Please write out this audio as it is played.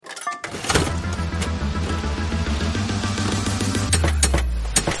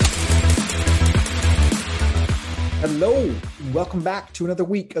Hello, welcome back to another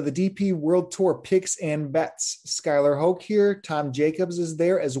week of the DP World Tour picks and bets. Skylar Hoke here. Tom Jacobs is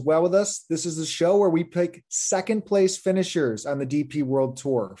there as well with us. This is the show where we pick second place finishers on the DP World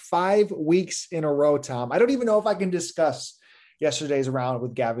Tour. 5 weeks in a row, Tom. I don't even know if I can discuss yesterday's round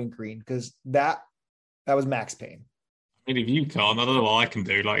with Gavin Green because that was Max Payne. I mean, if you can't, I don't know what I can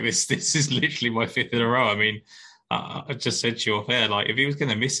do. Like this is literally my 5th in a row. I mean, I just said to you off air, like if he was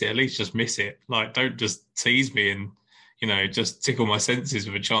going to miss it, at least just miss it. Like don't just tease me and just tickle my senses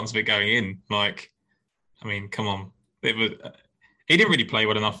with a chance of it going in. Like, I mean, come on. He didn't really play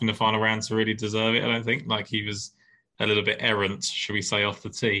well enough in the final round to really deserve it. I don't think. Like he was a little bit errant, should we say, off the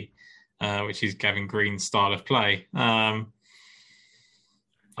tee, which is Gavin Green's style of play. I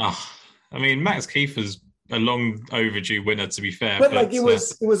mean, Max Kiefer's a long overdue winner, to be fair. But like it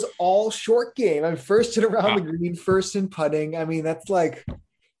was all short game. I mean, first in around the green, first in putting. I mean, that's like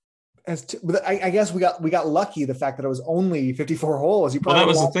I guess we got lucky the fact that it was only 54 holes. Well, that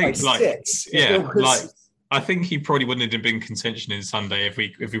was the thing. Like, six. Like I think he probably wouldn't have been in contention in Sunday if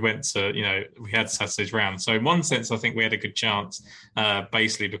we went to we had Saturday's round. So in one sense, I think we had a good chance,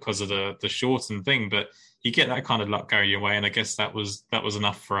 basically because of the shortened thing. But you get that kind of luck going your way, and I guess that was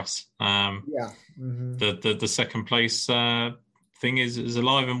enough for us. The second place thing is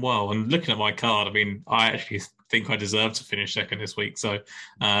alive and well. And looking at my card, I mean, I actually think I deserve to finish second this week. So,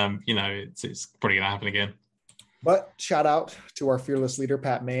 it's probably going to happen again. But shout out to our fearless leader,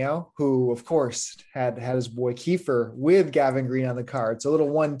 Pat Mayo, who, of course, had his boy Kiefer with Gavin Green on the card. So a little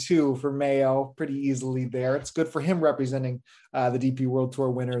 1-2 for Mayo pretty easily there. It's good for him representing the DP World Tour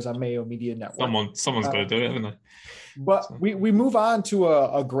winners on Mayo Media Network. Someone's got to do it, haven't they? But we move on to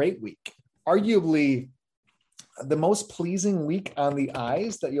a great week. Arguably the most pleasing week on the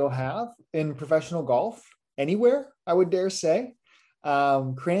eyes that you'll have in professional golf anywhere, I would dare say.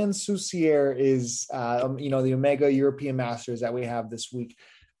 Kranz-Soucier is, the Omega European Masters that we have this week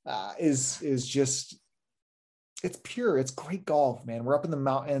is just, it's pure. It's great golf, man. We're up in the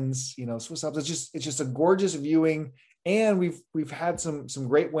mountains, Swiss Alps. It's just a gorgeous viewing. And we've had some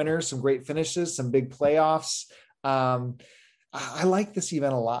great winners, some great finishes, some big playoffs. I like this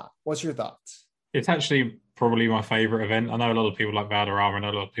event a lot. What's your thoughts? It's actually probably my favorite event. I know a lot of people like Valderrama, and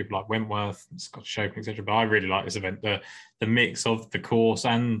a lot of people like Wentworth, Scottish Open, etc. But I really like this event. The mix of the course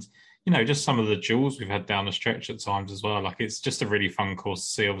and just some of the jewels we've had down the stretch at times as well. Like it's just a really fun course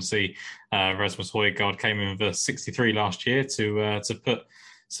to see. Obviously, Rasmus Højgaard came in with a 63 last year to put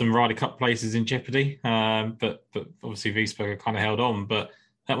some Ryder Cup places in jeopardy. But obviously Wiesberger kind of held on. But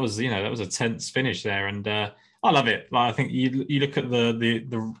that was a tense finish there, and I love it. Like I think you look at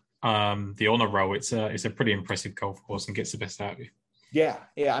the honor roll, it's a pretty impressive golf course and gets the best out of you. Yeah.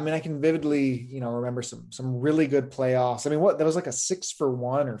 I mean, I can vividly, remember some really good playoffs. I mean, that was like a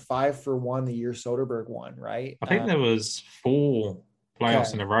 6-for-1 or 5-for-1 the year Soderberg won, right? I think there was 4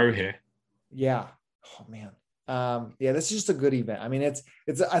 playoffs in a row here. Yeah. Oh man. This is just a good event. I mean,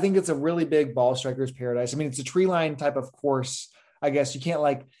 I think it's a really big ball striker's paradise. I mean, it's a tree line type of course. I guess you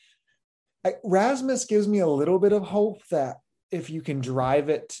can't Rasmus gives me a little bit of hope that if you can drive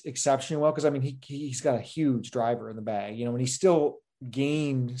it exceptionally well, because I mean, he's got a huge driver in the bag, and he still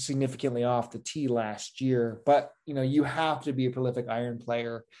gained significantly off the tee last year, but you have to be a prolific iron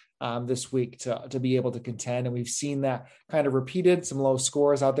player this week to be able to contend. And we've seen that kind of repeated, some low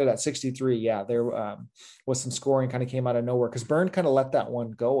scores out there. That 63. Yeah. There was some scoring kind of came out of nowhere because Byrne kind of let that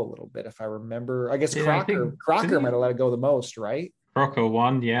one go a little bit. If I remember, I guess Crocker might've let it go the most, right? Crocker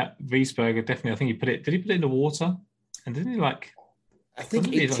won. Yeah. Wiesberger definitely. I think did he put it in the water? And didn't he I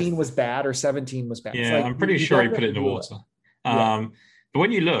think 18 was bad or 17 was bad. Yeah, I'm pretty sure he put it in the water. But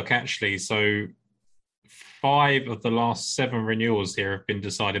when you look, actually, so 5 of the last 7 renewals here have been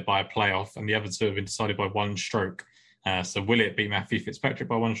decided by a playoff, and the other 2 have been decided by 1 stroke. So Willett beat Matthew Fitzpatrick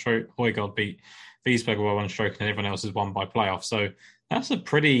by 1 stroke, Højgaard beat Wiesberger by 1 stroke, and everyone else has won by playoff. So that's a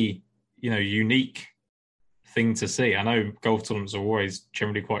pretty, unique thing to see. I know golf tournaments are always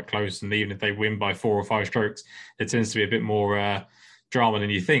generally quite close, and even if they win by 4 or 5 strokes, it tends to be a bit more drama than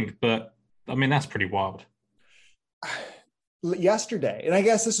you think. But I mean, that's pretty wild. Yesterday, and I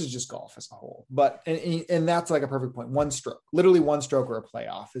guess this is just golf as a whole, but and that's like a perfect point. 1 stroke, literally 1 stroke or a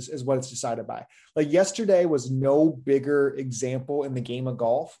playoff is what it's decided by. Like yesterday was no bigger example in the game of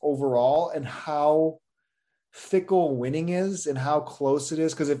golf overall, and how fickle winning is and how close it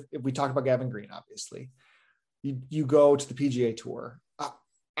is. Because if we talk about Gavin Green, obviously, you go to the PGA Tour.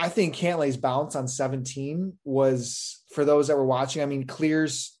 I think Cantlay's bounce on 17 was, for those that were watching, I mean,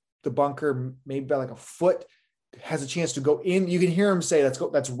 clears the bunker maybe by like a foot, has a chance to go in. You can hear him say,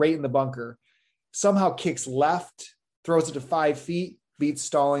 that's right in the bunker. Somehow kicks left, throws it to 5 feet, beats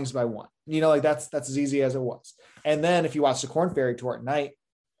Stallings by 1. Like that's as easy as it was. And then if you watch the Corn Ferry Tour at night,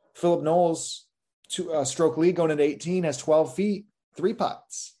 Philip Knowles, stroke lead going into 18, has 12 feet, 3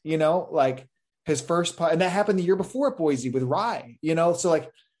 putts, like his first putt. And that happened the year before at Boise with Rye, so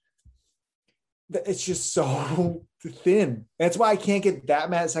like it's just so thin. That's why I can't get that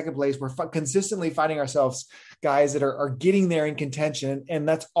mad at second place. We're consistently finding ourselves guys that are getting there in contention. And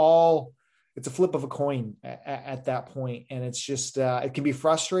that's all, it's a flip of a coin at that point. And it's just, it can be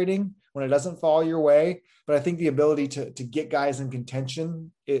frustrating when it doesn't fall your way. But I think the ability to get guys in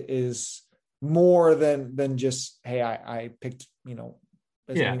contention is more than just, hey, I picked,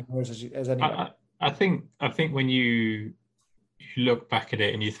 as many winners as anybody. I think when you look back at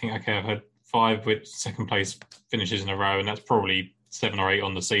it and you think, okay, I've had 5 with second place finishes in a row, and that's probably 7 or 8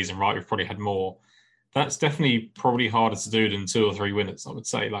 on the season, right? We've probably had more. That's definitely probably harder to do than 2 or 3 winners, I would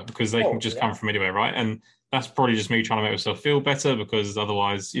say, like, because they can just come from anywhere, right? And that's probably just me trying to make myself feel better, because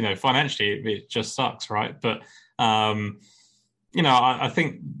otherwise, financially it just sucks, right? But I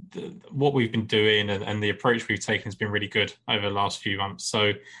think what we've been doing and the approach we've taken has been really good over the last few months.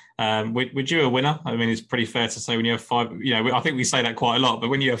 So we're due a winner. I mean, it's pretty fair to say when you have 5, I think we say that quite a lot, but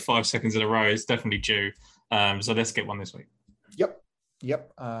when you have 5 seconds in a row, it's definitely due. So let's get one this week.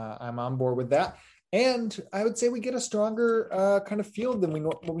 Yep. I'm on board with that. And I would say we get a stronger kind of field than we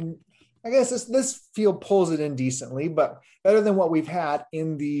I guess this field pulls it in decently, but better than what we've had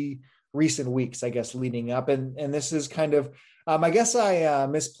in the recent weeks, I guess, leading up. And this is kind of, I guess I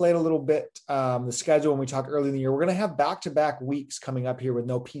misplayed a little bit the schedule when we talked early in the year. We're going to have back-to-back weeks coming up here with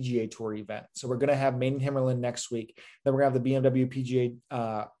no PGA Tour event. So we're going to have Maiden Himmerland next week. Then we're going to have the BMW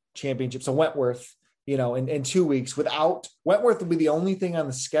PGA Championship. So Wentworth, in 2 weeks. Wentworth will be the only thing on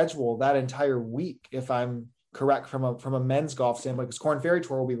the schedule that entire week, if I'm correct from a men's golf standpoint, because Corn Ferry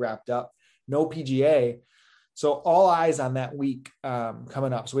Tour will be wrapped up. No PGA. So all eyes on that week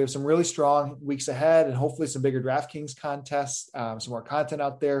coming up. So we have some really strong weeks ahead, and hopefully some bigger DraftKings contests, some more content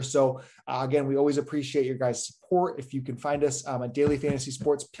out there. So again, we always appreciate your guys' support. If you can find us at Daily Fantasy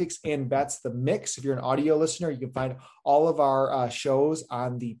Sports Picks and Bets, The Mix. If you're an audio listener, you can find all of our shows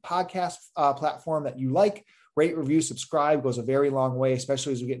on the podcast platform that you like. Rate, review, subscribe goes a very long way,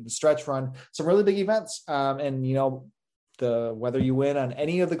 especially as we get into stretch run. Some really big events, and whether you win on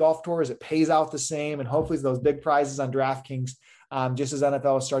any of the golf tours, it pays out the same. And hopefully those big prizes on DraftKings, just as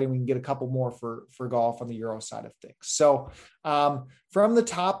NFL is starting, we can get a couple more for golf on the Euro side of things. So from the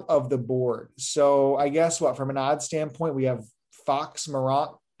top of the board, so I guess from an odds standpoint, we have Fox,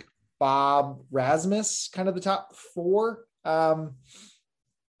 Meronk, Bob, Rasmus, kind of the top 4. I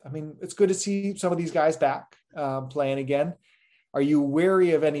mean, it's good to see some of these guys back playing again. Are you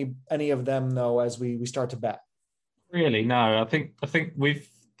wary of any of them though, as we start to bet? Really, no. I think with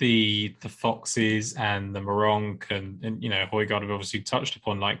the Foxes and the Meronk and Højgaard have obviously touched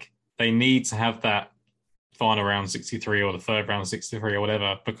upon, like, they need to have that final round 63 or the third round 63 or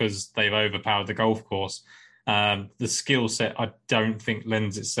whatever, because they've overpowered the golf course. The skill set, I don't think,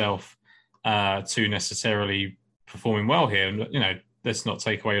 lends itself to necessarily performing well here. And let's not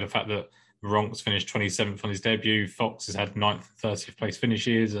take away the fact that Meronk's finished 27th on his debut. Fox has had 9th and 30th place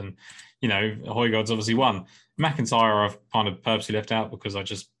finishes, and Højgaard's obviously won. McIntyre I've kind of purposely left out because I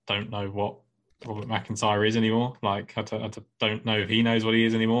just don't know what Robert McIntyre is anymore. Like, I don't know if he knows what he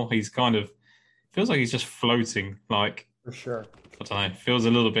is anymore. He's kind of, feels like he's just floating, like, for sure. I don't know, feels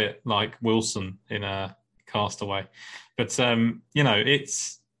a little bit like Wilson in a Castaway. But I don't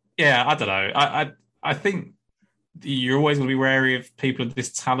know. I think you're always going to be wary of people of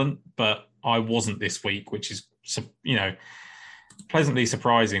this talent, but I wasn't this week, which is, pleasantly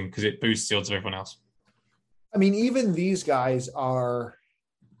surprising because it boosts the odds of everyone else. I mean, even these guys aren't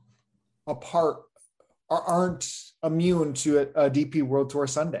immune to a DP World Tour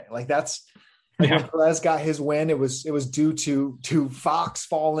Sunday. Like, that's when Perez got his win. It was due to Fox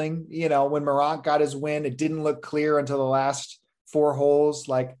falling. When Meronk got his win, it didn't look clear until the last 4 holes.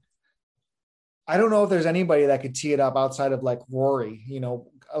 Like, I don't know if there's anybody that could tee it up outside of like Rory.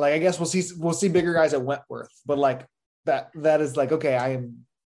 Like, I guess we'll see bigger guys at Wentworth, but like that is like, okay, I am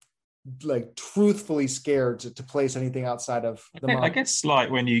like truthfully scared to place anything outside of the I guess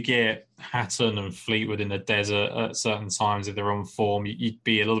like when you get Hatton and Fleetwood in the desert at certain times, if they're on form, you'd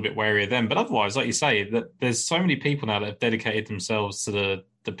be a little bit wary of them. But otherwise, like you say, that there's so many people now that have dedicated themselves to the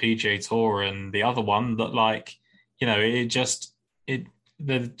PGA Tour and the other one that, like, they're just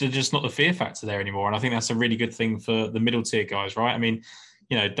not the fear factor there anymore. And I think that's a really good thing for the middle tier guys, right? I mean,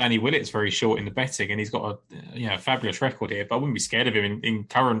 Danny Willett's very short in the betting and he's got a fabulous record here, but I wouldn't be scared of him in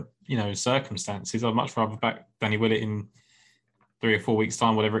current, circumstances. I'd much rather back Danny Willett in 3 or 4 weeks'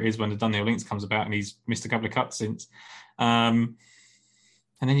 time, whatever it is, when the Dunhill Links comes about and he's missed a couple of cuts since.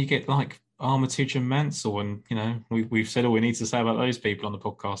 And then you get like Armitage and Mansell, and we've said all we need to say about those people on the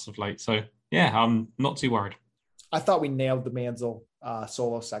podcast of late. So yeah, I'm not too worried. I thought we nailed the Mansell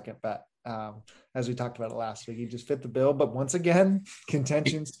solo second bet. As we talked about it last week, he just fit the bill. But once again,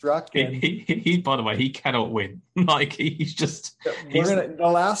 contention struck. And he by the way, he cannot win. Like he's just. The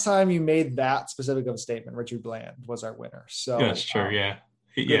last time you made that specific of a statement, Richard Bland was our winner. So that's true. Yeah.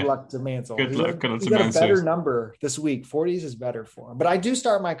 Good luck to Mansell. Good luck to Mansell. Got a better number this week. 40s is better for him. But I do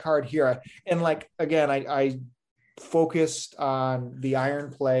start my card here. And like, again, I focused on the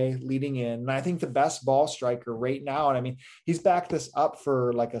iron play leading in. And I think the best ball striker right now, and I mean, he's backed this up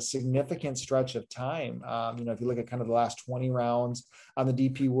for like a significant stretch of time. If you look at kind of the last 20 rounds on the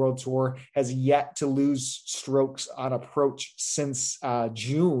DP World Tour, has yet to lose strokes on approach since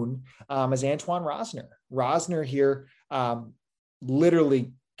June, as Antoine Rosner. Rosner here,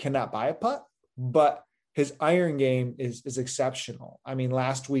 literally cannot buy a putt, but his iron game is exceptional. I mean,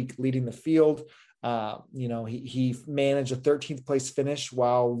 last week leading the field, he managed a 13th place finish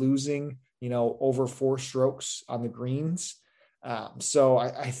while losing, over 4 strokes on the greens. So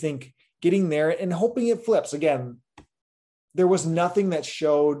I think getting there and hoping it flips again. There was nothing that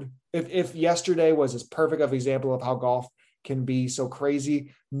showed if yesterday was as perfect of an example of how golf can be so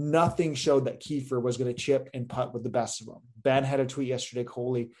crazy, nothing showed that Kiefer was going to chip and putt with the best of them. Ben had a tweet yesterday,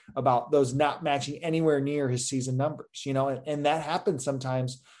 Coley, about those not matching anywhere near his season numbers, and that happens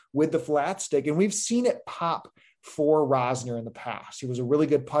sometimes with the flat stick. And we've seen it pop for Rosner in the past. He was a really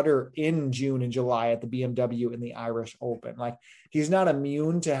good putter in June and July at the BMW and the Irish Open. Like, he's not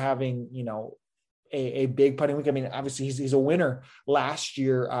immune to having, a big putting week. I mean, obviously he's a winner last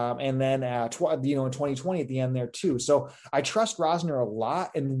year, and then in 2020 at the end there too. So I trust Rosner a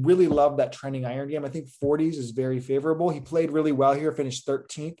lot and really love that trending iron game. I think 40s is very favorable. He played really well here, finished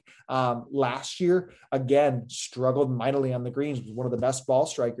 13th last year. Again, struggled mightily on the greens, was one of the best ball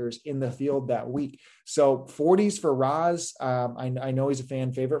strikers in the field that week. So 40s for Ros. I know he's a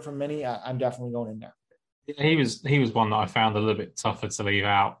fan favorite from many. I'm definitely going in there. He was one that I found a little bit tougher to leave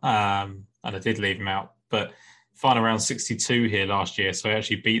out, and I did leave him out. But final round 62 here last year, so I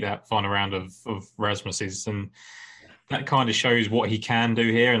actually beat that final round of Rasmus's, and that kind of shows what he can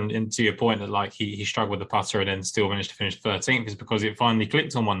do here. And to your point that like he struggled with the putter and then still managed to finish 13th is because it finally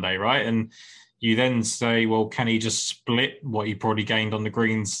clicked on one day, right? And you then say, well, can he just split what he probably gained on the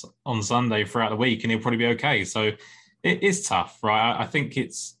greens on Sunday throughout the week, and he'll probably be okay. So it is tough, right? I think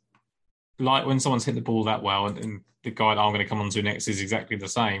it's like when someone's hit the ball that well, and the guy that I'm going to come on to next is exactly the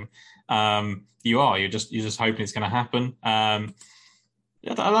same. You're just hoping it's going to happen. I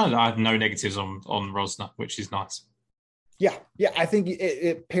have no negatives on Rosner, which is nice. Yeah. I think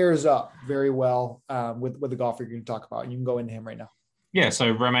it pairs up very well with the golfer you're going to talk about. You can go into him right now. Yeah. So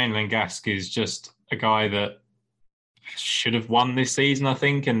Romain Langasque is just a guy that should have won this season, I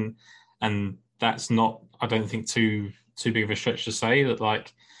think, and that's not, I don't think, too big of a stretch to say that.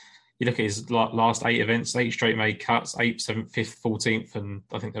 Like, you look at his last 8 events, 8 straight made cuts, 8th, 7th, 5th, 14th, and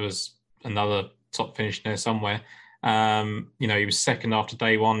I think there was another top finish there somewhere. He was second after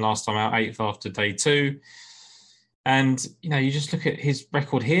day 1 last time out, 8th after day 2. And, you just look at his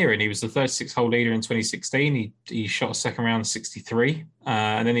record here, and he was the 36th hole leader in 2016. He shot a second round 63,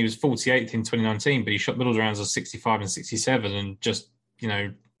 and then he was 48th in 2019, but he shot middle rounds of 65 and 67, and just,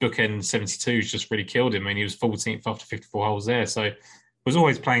 bookend 72 just really killed him. I mean, he was 14th after 54 holes there. So was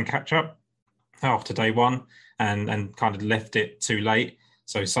always playing catch up after day 1 and kind of left it too late.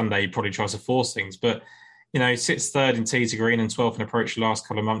 So Sunday he probably tries to force things, but sits 3rd in tee to green and 12th in approach the last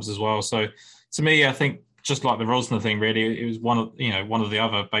couple of months as well. So to me, I think just like the Rosner thing, really, it was one of the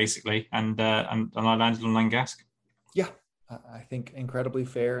other basically, and I landed on Langasque. Yeah, I think incredibly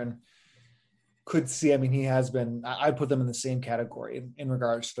fair, and could see. I mean, he has been. I'd put them in the same category in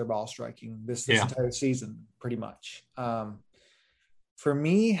regards to their ball striking this entire season, pretty much. For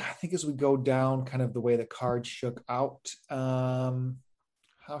me, I think as we go down kind of the way the card shook out,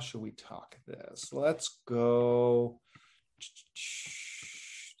 how should we talk this? Let's go.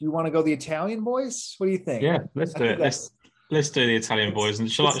 Do you want to go the Italian boys? What do you think? Yeah, let's do it. Let's do the Italian boys.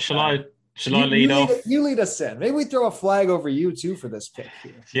 And shall I lead off? You lead us in. Maybe we throw a flag over you too for this pick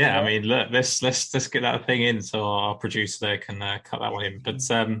here. Yeah, I mean, look, let's get that thing in so our producer there can cut that one in. But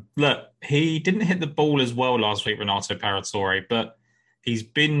look, he didn't hit the ball as well last week, Renato Paratore, but he's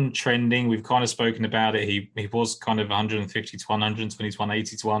been trending. We've kind of spoken about it. He was kind of 150 to 1, 120 to 1,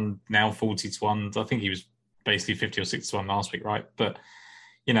 80 to 1, now 40 to 1. I think he was basically 50 or 60 to 1 last week, right? But,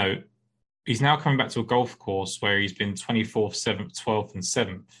 he's now coming back to a golf course where he's been 24th, 7th, 12th, and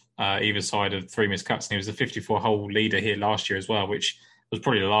 7th, either side of 3 missed cuts. And he was a 54-hole leader here last year as well, which was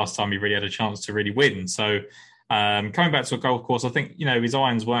probably the last time he really had a chance to really win. So Coming back to a golf course, I think, his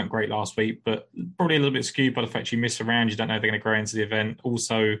irons weren't great last week, but probably a little bit skewed by the fact you miss a round. You don't know if they're going to grow into the event.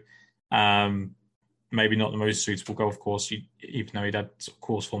 Also, maybe not the most suitable golf course, even though he'd had sort of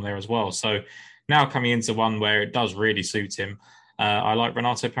course form there as well. So now coming into one where it does really suit him, I like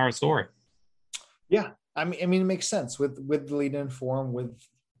Renato Pastore. Yeah, I mean, it makes sense with the lead-in form, with,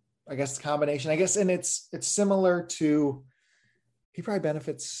 I guess, the combination. I guess, and it's similar to, he probably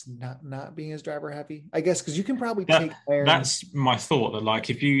benefits not being as driver heavy, I guess, because you can probably take irons. That's my thought, that like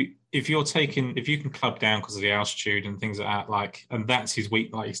if you can club down because of the altitude and things like that, like, and that's his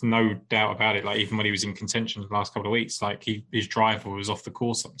weak, like, it's no doubt about it. Like, even when he was in contention the last couple of weeks, like, his driver was off the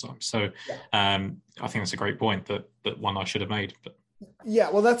course sometimes. So I think that's a great point that one I should have made. But yeah,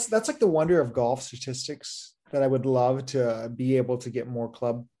 well, that's like the wonder of golf statistics, that I would love to be able to get more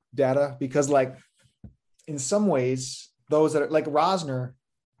club data, because, like, in some ways, those that are like Rosner,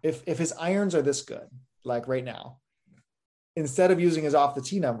 if his irons are this good, like right now, instead of using his off the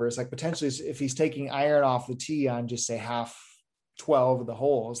tee numbers, like potentially if he's taking iron off the tee on just say half 12 of the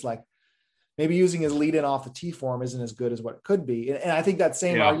holes, like maybe using his lead in off the tee form isn't as good as what it could be. And I think that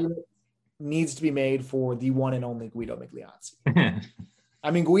same argument needs to be made for the one and only Guido Migliozzi. I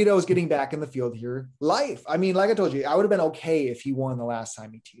mean, Guido is getting back in the field here. Life. I mean, like I told you, I would have been okay if he won the last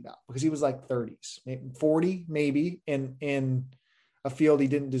time he teed up, because he was like 30s, 40 maybe, in a field he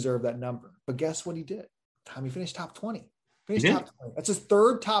didn't deserve that number. But guess what he did? He finished top 20. Top 20. That's his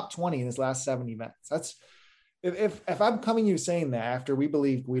third top 20 in his last 7 events. That's if I'm coming you saying that after we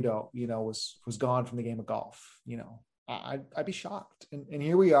believe Guido, was gone from the game of golf, I'd be shocked. And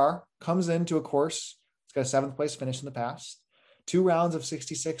here we are, comes into a course. It's got a 7th place finish in the past. 2 rounds of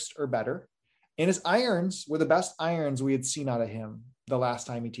 66 or better. And his irons were the best irons we had seen out of him the last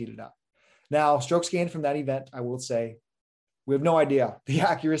time he teed it up. Now, strokes gained from that event, I will say, we have no idea the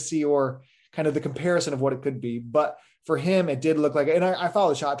accuracy or kind of the comparison of what it could be. But for him, it did look like, and I follow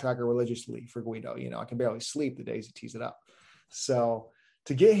the shot tracker religiously for Guido. I can barely sleep the days he tees it up. So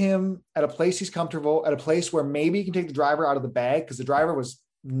to get him at a place he's comfortable, at a place where maybe he can take the driver out of the bag, because the driver was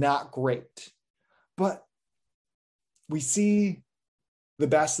not great. But we see the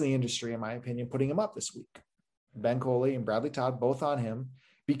best in the industry, in my opinion, putting him up this week. Ben Coley and Bradley Todd, both on him,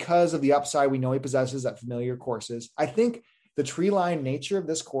 because of the upside we know he possesses at familiar courses. I think the tree line nature of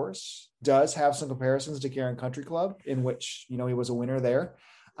this course does have some comparisons to Cairn Country Club, in which, he was a winner there.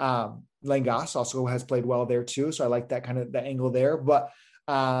 Lane Goss also has played well there too. So I like that kind of the angle there. But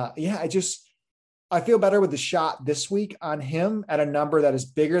I feel better with the shot this week on him at a number that is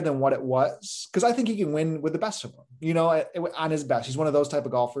bigger than what it was, because I think he can win with the best of them, on his best. He's one of those type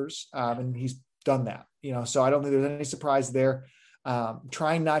of golfers, and he's done that, so I don't think there's any surprise there.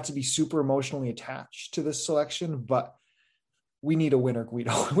 Trying not to be super emotionally attached to this selection, but we need a winner,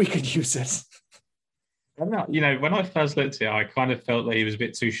 Guido. We could use it. I don't know, when I first looked at it, I kind of felt that he was a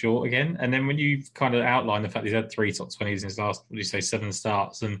bit too short again. And then when you kind of outline the fact he's had 3 top 20s in his last, 7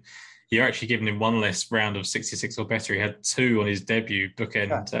 starts, and you're actually giving him one less round of 66 or better. He had 2 on his debut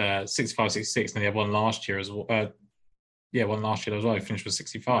bookend, 65, 66, and he had one last year as well. One last year as well. He finished with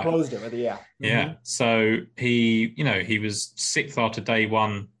 65. Closed it with it, Yeah. So he was 6th after day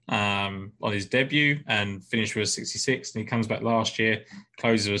one on his debut and finished with 66. And he comes back last year,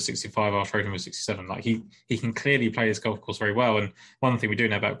 closes with 65 after opening with 67. Like, he can clearly play this golf course very well. And one thing we do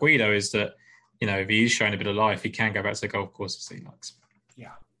know about Guido is that, if he is showing a bit of life, he can go back to the golf courses that he likes.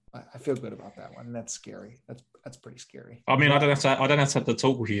 Yeah. I feel good about that one. That's scary. That's pretty scary. I mean, I don't have to have the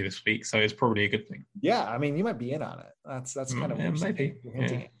talk with you this week, so it's probably a good thing. Yeah, I mean, you might be in on it. That's kind of maybe.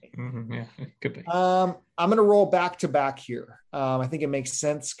 Yeah, it could be. I'm going to roll back to back here. I think it makes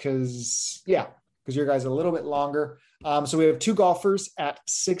sense because your guys are a little bit longer. So we have 2 golfers at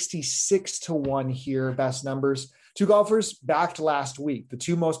 66-1 here, best numbers. 2 golfers backed last week. The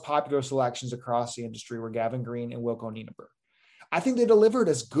 2 most popular selections across the industry were Gavin Green and Wilco Nienaber. I think they delivered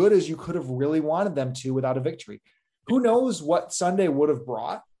as good as you could have really wanted them to without a victory. Who knows what Sunday would have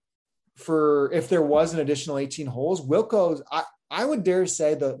brought for if there was an additional 18 holes. Wilco's, I would dare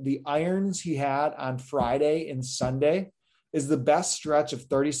say the irons he had on Friday and Sunday is the best stretch of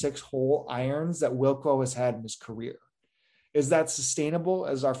 36 hole irons that Wilco has had in his career. Is that sustainable,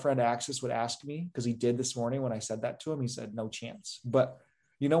 as our friend Axis would ask me? Because he did this morning when I said that to him. He said, no chance. But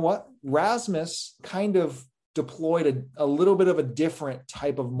you know what? Rasmus kind of deployed a little bit of a different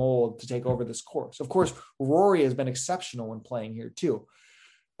type of mold to take over this course. Of course, Rory has been exceptional when playing here too.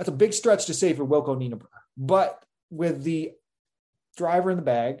 That's a big stretch to say for Wilco Nienaber. But with the driver in the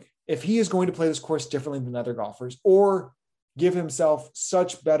bag, if he is going to play this course differently than other golfers, or give himself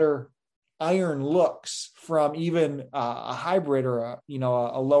such better iron looks from even a hybrid or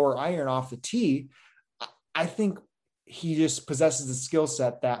a lower iron off the tee, I think he just possesses a skill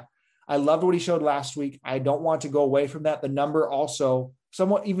set that I loved what he showed last week. I don't want to go away from that. The number also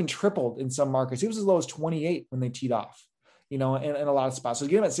somewhat even tripled in some markets. He was as low as 28 when they teed off, in a lot of spots. So to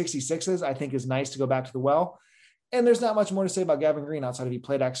get him at 66s, I think is nice to go back to the well. And there's not much more to say about Gavin Green outside of he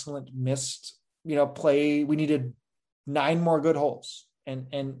played excellent, missed, play. We needed 9 more good holes and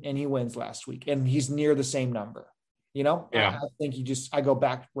he wins last week and he's near the same number, Yeah. I think I go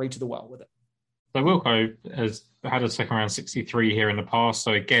back right to the well with it. So Wilco has had a second round 63 here in the past.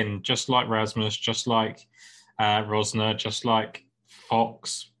 So again, just like Rasmus, just like Rosner, just like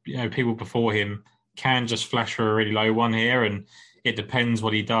Fox, people before him can just flash for a really low one here. And it depends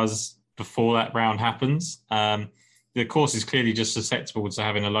what he does before that round happens. The course is clearly just susceptible to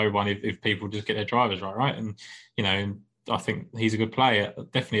having a low one if people just get their drivers right? And, I think he's a good player,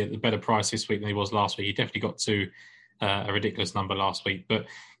 definitely at a better price this week than he was last week. He definitely got to a ridiculous number last week. But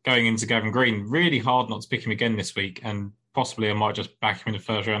going into Gavin Green, really hard not to pick him again this week. And possibly I might just back him in the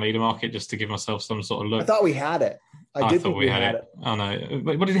first round leader market just to give myself some sort of look. I thought we had it. I thought we had it. I know.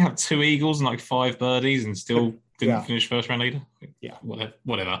 What did he have? 2 eagles and like 5 birdies and still didn't finish first round leader? Yeah.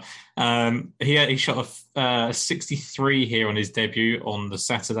 Whatever. He shot a 63 here on his debut on the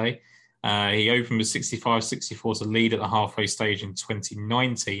Saturday. He opened with 65, 64 to lead at the halfway stage in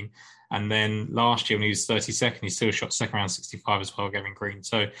 2019. And then last year when he was 32nd, he still shot second round 65 as well, Gavin Green.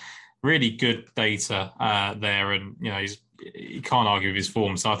 So really good data there. And, you can't argue with his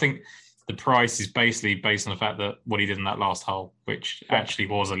form. So I think the price is basically based on the fact that what he did in that last hole, which actually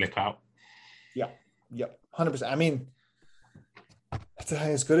was a lip out. Yeah. 100%. I mean, that's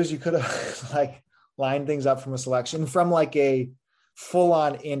as good as you could have lined things up from a selection from a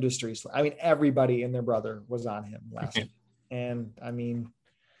full-on industry. I mean, everybody and their brother was on him last week. And I mean,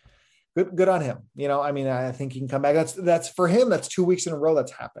 good on him. I think he can come back. That's for him. That's 2 weeks in a row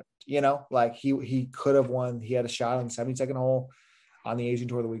that's happened. He could have won. He had a shot on the 72nd hole on the Asian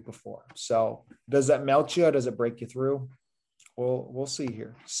Tour the week before. So does that melt you? Or does it break you through? We'll see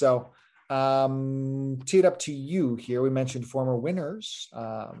here. So tee it up to you here. We mentioned former winners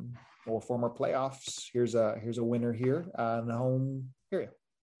or former playoffs. Here's a winner here in the home area.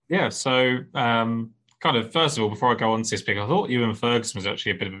 Yeah. So kind of, first of all, before I go on to this pick, I thought Ewan Ferguson was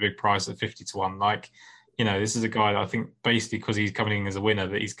actually a bit of a big price at 50-1. This is a guy that I think basically because he's coming in as a winner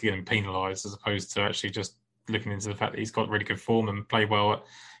that he's getting penalised as opposed to actually just looking into the fact that he's got really good form and played well at,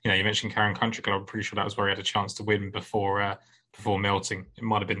 you mentioned Karen Country Club. I'm pretty sure that was where he had a chance to win before melting. It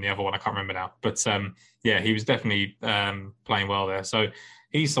might have been the other one. I can't remember now. But he was definitely playing well there. So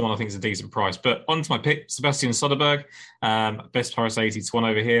he's someone I think is a decent price. But on to my pick, Sebastian Soderberg, best price 80-1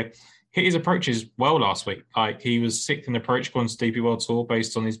 over here. Hit his approaches well last week. He was 6th in approach going to DP World Tour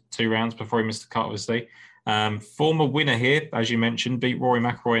based on his 2 rounds before he missed the cut, obviously. Former winner here, as you mentioned, beat Rory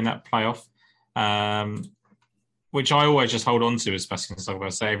McIlroy in that playoff, which I always just hold on to as Sebastian Soderberg, I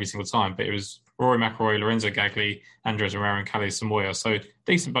say every single time. But it was Rory McIlroy, Lorenzo Gagli, Andres Herrera, and Calais Samoya. So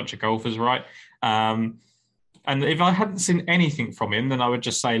decent bunch of golfers, right? And if I hadn't seen anything from him, then I would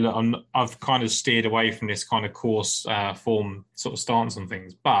just say, look, I've kind of steered away from this kind of course form sort of stance on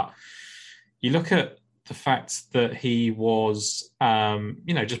things. But you look at the fact that he was,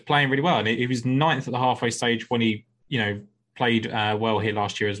 just playing really well. And he was 9th at the halfway stage when he, played well here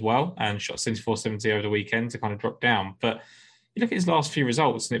last year as well and shot 74-70 over the weekend to kind of drop down. But you look at his last few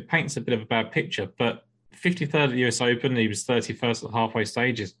results and it paints a bit of a bad picture. But 53rd at the US Open, he was 31st at the halfway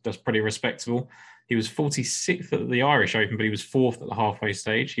stage. That's pretty respectable. He was 46th at the Irish Open, but he was 4th at the halfway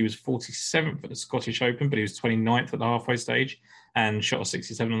stage. He was 47th at the Scottish Open, but he was 29th at the halfway stage and shot a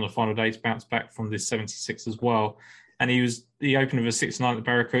 67 on the final day to bounce back from this 76 as well. And he opened with a 69 at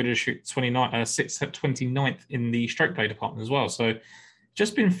Barracuda, shoot 29th in the stroke play department as well. So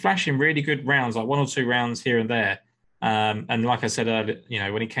just been flashing really good rounds, like 1 or 2 rounds here and there. And like I said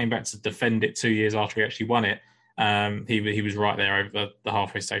earlier, when he came back to defend it 2 years after he actually won it, he was right there over the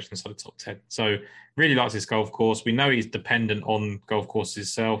halfway stage inside the top 10. So really likes this golf course. We know he's dependent on golf courses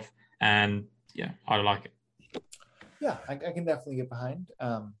himself. And yeah, I like it. Yeah, I can definitely get behind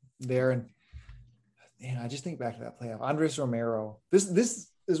there. And I just think back to that playoff. Andres Romero. This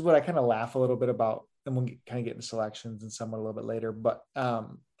is what I kind of laugh a little bit about, and we'll kind of get into selections and somewhat a little bit later. But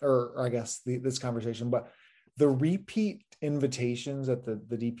or I guess this conversation. But the repeat invitations that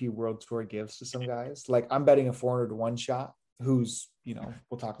the DP World Tour gives to some guys, like I'm betting a 400-1 shot. Who's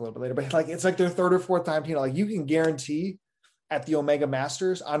we'll talk a little bit later, but it's like their 3rd or 4th time. You can guarantee at the Omega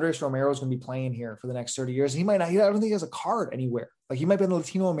Masters, Andres Romero is going to be playing here for the next 30 years. He might not. I don't think he has a card anywhere. He might be on the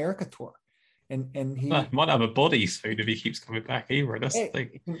Latino America tour, and he might have a body suit if he keeps coming back either. That's the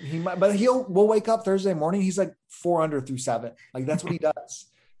thing. He might, but we'll wake up Thursday morning. He's like 4 under through 7. That's what he does.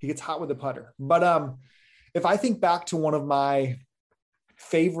 He gets hot with the putter. But if I think back to one of my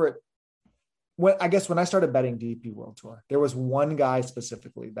favorite, when I started betting DP World Tour, there was one guy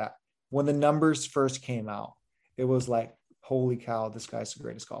specifically that when the numbers first came out, it was like, holy cow, this guy's the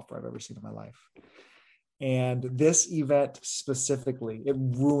greatest golfer I've ever seen in my life. And this event specifically, it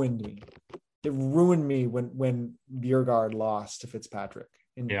ruined me. It ruined me when Bjerregaard lost to Fitzpatrick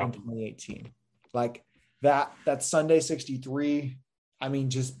in 2018. Like that Sunday 63, I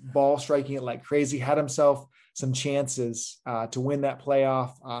mean, just ball striking it like crazy, had himself some chances to win that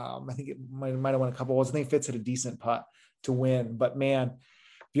playoff. I think it might have won a couple holes. I think Fitz had a decent putt to win, but man,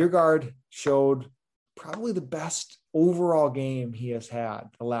 Bjerregaard showed probably the best overall game he has had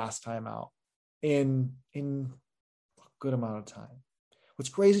the last time out in a good amount of time. What's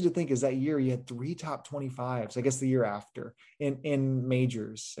crazy to think is that year he had 3 top 25s, I guess the year after in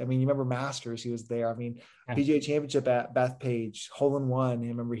majors. I mean, you remember Masters, he was there. I mean, PGA Championship at Bethpage, hole-in-one, I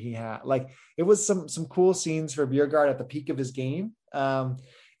remember he had. Like, it was some cool scenes for Bjerregaard at the peak of his game. And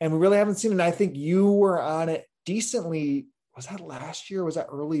we really haven't seen it. And I think you were on it decently. Was that last year? Or was that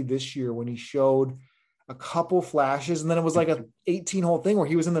early this year when he showed a couple flashes? And then it was like a 18-hole thing where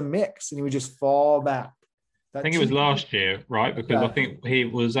he was in the mix and he would just fall back. I think it was last year, right? Because I think he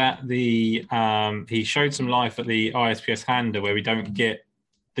was at the he showed some life at the ISPS Hander where we don't get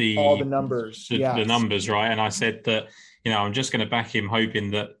all the numbers, the numbers, right? And I said that, I'm just going to back him,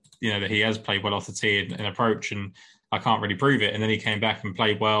 hoping that that he has played well off the tee in approach, and I can't really prove it. And then he came back and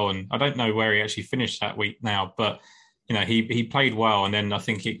played well, and I don't know where he actually finished that week now, but he played well, and then I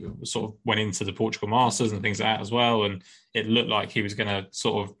think he sort of went into the Portugal Masters and things like that as well, and it looked like he was going to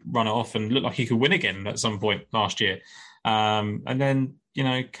sort of run it off and look like he could win again at some point last year. And then,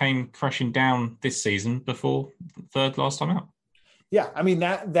 came crashing down this season before third last time out. Yeah, I mean,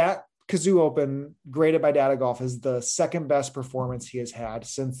 that Kazoo Open, graded by Data Golf, is the second best performance he has had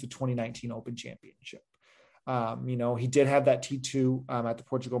since the 2019 Open Championship. He did have that T2 at the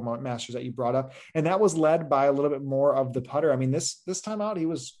Portugal Masters that you brought up, and that was led by a little bit more of the putter. I mean, this time out, he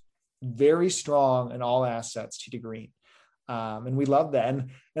was very strong in all assets, tee to green. And we love that. And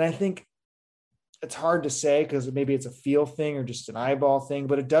I think it's hard to say because maybe it's a feel thing or just an eyeball thing,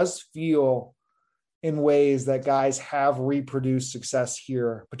 but it does feel in ways that guys have reproduced success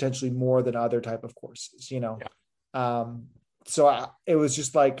here, potentially more than other type of courses, So it was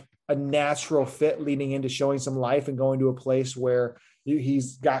just like a natural fit leading into showing some life and going to a place where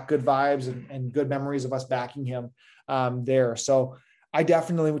he's got good vibes and good memories of us backing him there. So I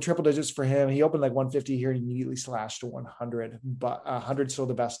definitely with triple digits for him. He opened like 150 here and immediately slashed to 100, but 100 still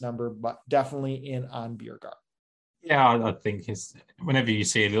the best number, but definitely in on Bjerregaard. Yeah, I think it's whenever you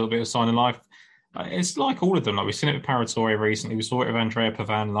see a little bit of sign of life, it's like all of them. Like we've seen it with Paratore recently. We saw it with Andrea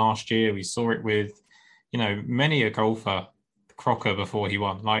Pavan last year. We saw it with, many a golfer, Crocker before he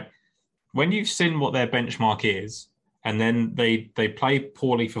won. Like when you've seen what their benchmark is, and then they play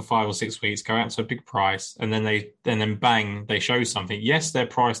poorly for 5 or 6 weeks, go out to a big price, and then bang, they show something. Yes, their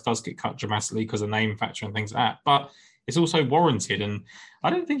price does get cut dramatically because of name factor and things like that, but it's also warranted. And I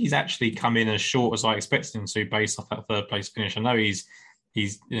don't think he's actually come in as short as I expected him to based off that third place finish. I know he's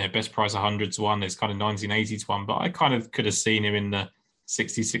best price 100 to 1. There's kind of 1980 to 1, but I kind of could have seen him in the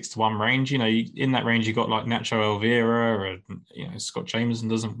 66 to 1 range. In that range, you got like Nacho Elvira, or Scott Jameson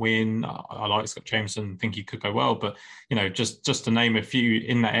doesn't win. I like Scott Jameson, think he could go well, but just to name a few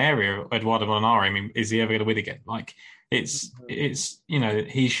in that area, Eduardo Molinari, I mean, is he ever going to win again? Like it's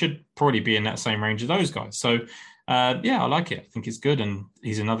he should probably be in that same range as those guys. So I like it. I think it's good, and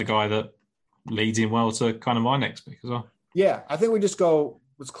he's another guy that leads in well to kind of my next pick as well. Yeah, I think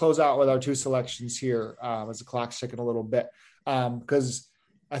let's close out with our 2 selections here as the clock's ticking a little bit. Because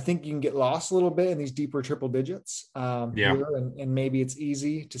I think you can get lost a little bit in these deeper triple digits here, and maybe it's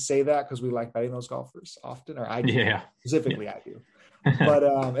easy to say that because we like betting those golfers often, or I do, specifically I do. But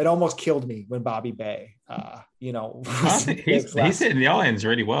it almost killed me when Bobby Bay, I think he's hitting the irons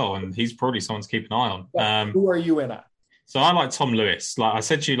really well, and he's probably someone to keep an eye on. Who are you in at? So I like Tom Lewis. Like I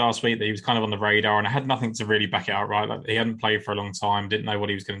said to you last week that he was kind of on the radar, and I had nothing to really back it out, right? Like he hadn't played for a long time, didn't know what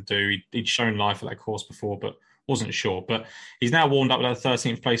he was going to do. He'd shown life at that course before, but wasn't sure. But he's now warmed up with a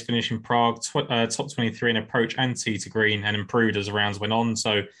 13th place finish in Prague, top 23 in approach and tee to green, and improved as the rounds went on.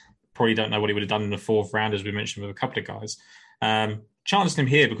 So probably don't know what he would have done in the 4th round, as we mentioned with a couple of guys. Chanced him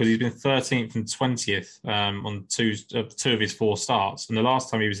here because he's been 13th and 20th on two of his 4 starts. And the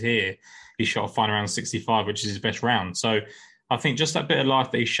last time he was here, he shot a final round 65, which is his best round. So I think just that bit of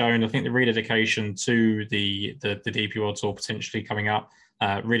life that he's shown, I think the rededication to the DP World Tour potentially coming up,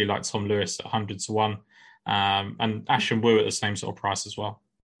 really like Tom Lewis at 100 to 1. And Ashton Wu at the same sort of price as well.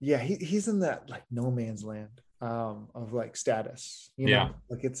 Yeah, he's in that like no man's land of like status.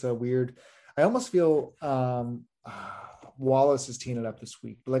 Like it's a weird. I almost feel Wallace is teeing it up this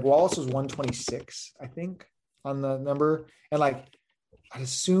week. But like Wallace was 126, I think, on the number. And like I'd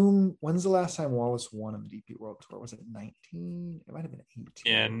assume, when's the last time Wallace won on the DP World Tour? Was it 19? It might have been 18.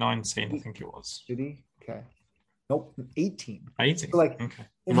 Yeah, 19, I think it was. Did he? Okay. Nope, 18. 18. So like,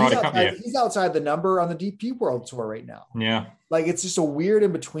 okay. He's outside the number on the DP World Tour right now. Yeah. Like it's just a weird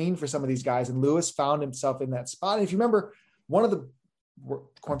in between for some of these guys. And Lewis found himself in that spot. And if you remember, one of the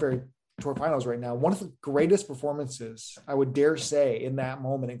Korn Ferry Tour Finals right now, one of the greatest performances I would dare say in that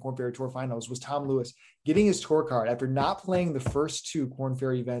moment in Korn Ferry Tour Finals was Tom Lewis getting his tour card after not playing the first two Korn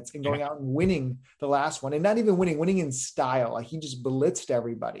Ferry events and going out and winning the last one, and not even winning in style. Like he just blitzed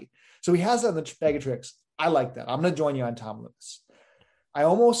everybody. So he has that in the bag of tricks. I like that. I'm going to join you on Tom Lewis. I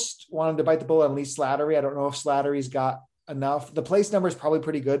almost wanted to bite the bullet on Lee Slattery. I don't know if Slattery's got enough. The place number is probably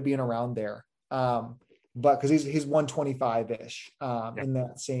pretty good being around there. But because he's 125-ish in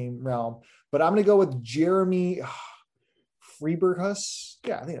that same realm. But I'm going to go with Jeremy Freeberghus.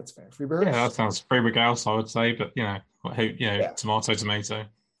 Yeah, I think that's fair. Freeberghus. Yeah, that sounds Freeberghus, I would say. But, tomato.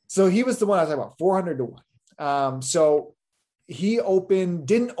 So he was the one I was talking about, 400 to 1. So he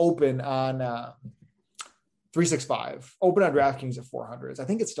didn't open on 365, open on DraftKings at 400s. I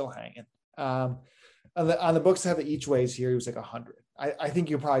think it's still hanging. On the books that have the each ways here, he was like 100. I think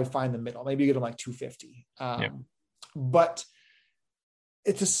you'll probably find the middle. Maybe you get him like 250. But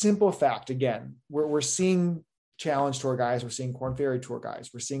it's a simple fact. Again, we're seeing Challenge Tour guys. We're seeing Korn Ferry Tour guys.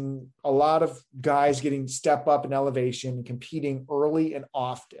 We're seeing a lot of guys getting step up in elevation, competing early and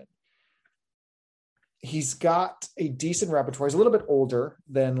often. He's got a decent repertoire. He's a little bit older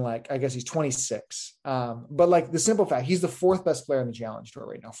than I guess he's 26. But like the simple fact, he's the fourth best player in the Challenge Tour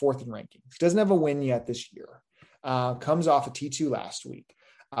right now, fourth in rankings. He doesn't have a win yet this year. Comes off a T2 last week.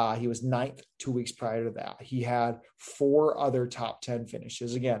 He was 9th 2 weeks prior to that. He had 4 other top 10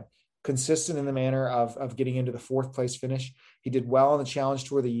 finishes. Again, consistent in the manner of getting into the 4th place finish. He did well on the Challenge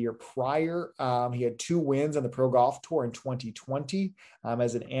Tour the year prior. He had 2 wins on the Pro Golf Tour in 2020.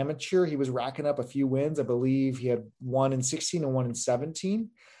 As an amateur, he was racking up a few wins. I believe he had 1 in 16 and 1 in 17.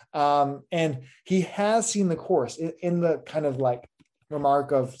 And he has seen the course in the kind of like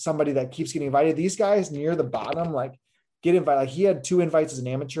remark of somebody that keeps getting invited. These guys near the bottom, get invited. Like he had 2 invites as an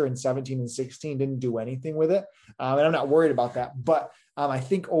amateur in 17 and 16, didn't do anything with it. And I'm not worried about that. But I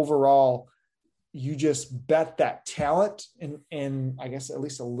think overall, you just bet that talent and I guess at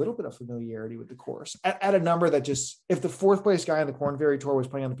least a little bit of familiarity with the course at a number that just, if the 4th place guy on the Korn Ferry Tour was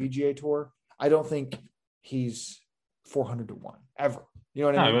playing on the PGA Tour, I don't think he's 400 to 1 ever. You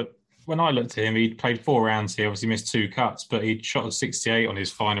know what I mean? But when I looked at him, he played 4 rounds. He obviously missed 2 cuts, but he shot a 68 on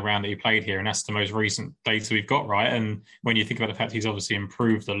his final round that he played here, and that's the most recent data we've got, right? And when you think about the fact he's obviously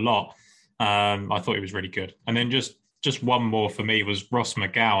improved a lot, I thought he was really good. And then just one more for me was Ross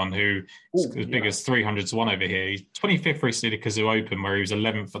McGowan, who is as big as 300 to 1 over here. He's 25th recently at the Kazoo Open, where he was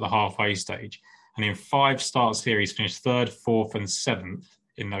 11th at the halfway stage. And in 5 starts here, he's finished 3rd, 4th, and 7th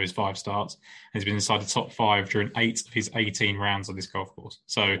in those 5 starts. And he's been inside the top 5 during 8 of his 18 rounds on this golf course.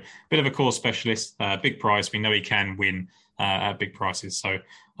 So a bit of a course specialist, big price. We know he can win at big prices. So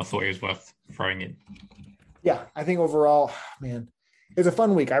I thought he was worth throwing in. Yeah, I think overall, man, it's a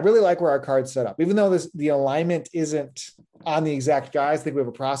fun week. I really like where our card's set up. Even though the alignment isn't on the exact guys, I think we have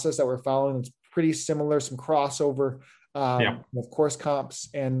a process that we're following. It's pretty similar, some crossover, of course, comps,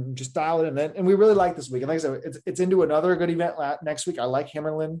 and just dial it in. And we really like this week. And like I said, it's into another good event next week. I like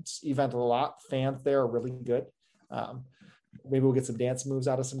Hammerlin's event a lot. Fans there are really good. Maybe we'll get some dance moves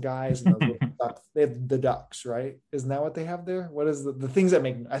out of some guys. They have the ducks, right? Isn't that what they have there? What is the things that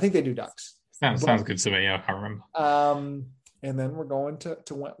make? I think they do ducks. Sounds good to me. Yeah, I can't remember. And then we're going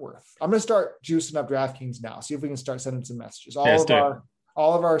to Wentworth. I'm going to start juicing up DraftKings now. See if we can start sending some messages.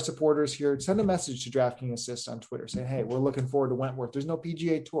 All of our supporters here, send a message to DraftKings Assist on Twitter saying, hey, we're looking forward to Wentworth. There's no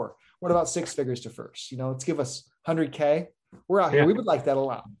PGA Tour. What about 6 figures to first? Let's give us 100K. We're out here. We would like that a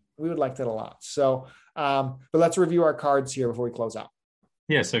lot. So, but let's review our cards here before we close out.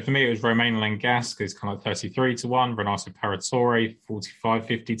 Yeah, so for me, it was Romain Langasque, who's kind of 33 to 1, Renato Paratore,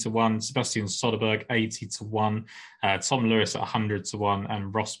 45.50 to 1, Sebastian Soderberg, 80 to 1, Tom Lewis at 100 to 1,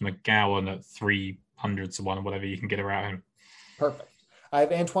 and Ross McGowan at 300 to 1, or whatever you can get around him. Perfect. I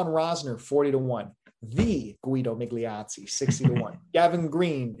have Antoine Rosner, 40 to 1. The Guido Migliazzi, 60 to 1. Gavin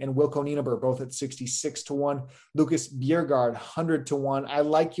Green and Wilco Nienaber, both at 66 to 1. Lucas Bjerregaard, 100 to 1. I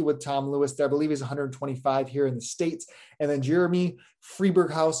like you with Tom Lewis there. I believe he's 125 here in the States. And then Jeremy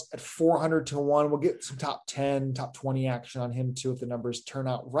Freeberghaus at 400 to 1. We'll get some top 10, top 20 action on him too if the numbers turn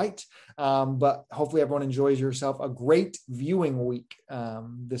out right. But hopefully everyone enjoys yourself a great viewing week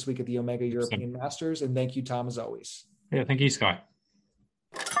this week at the Omega European Masters. And thank you, Tom, as always. Yeah, thank you, Sky.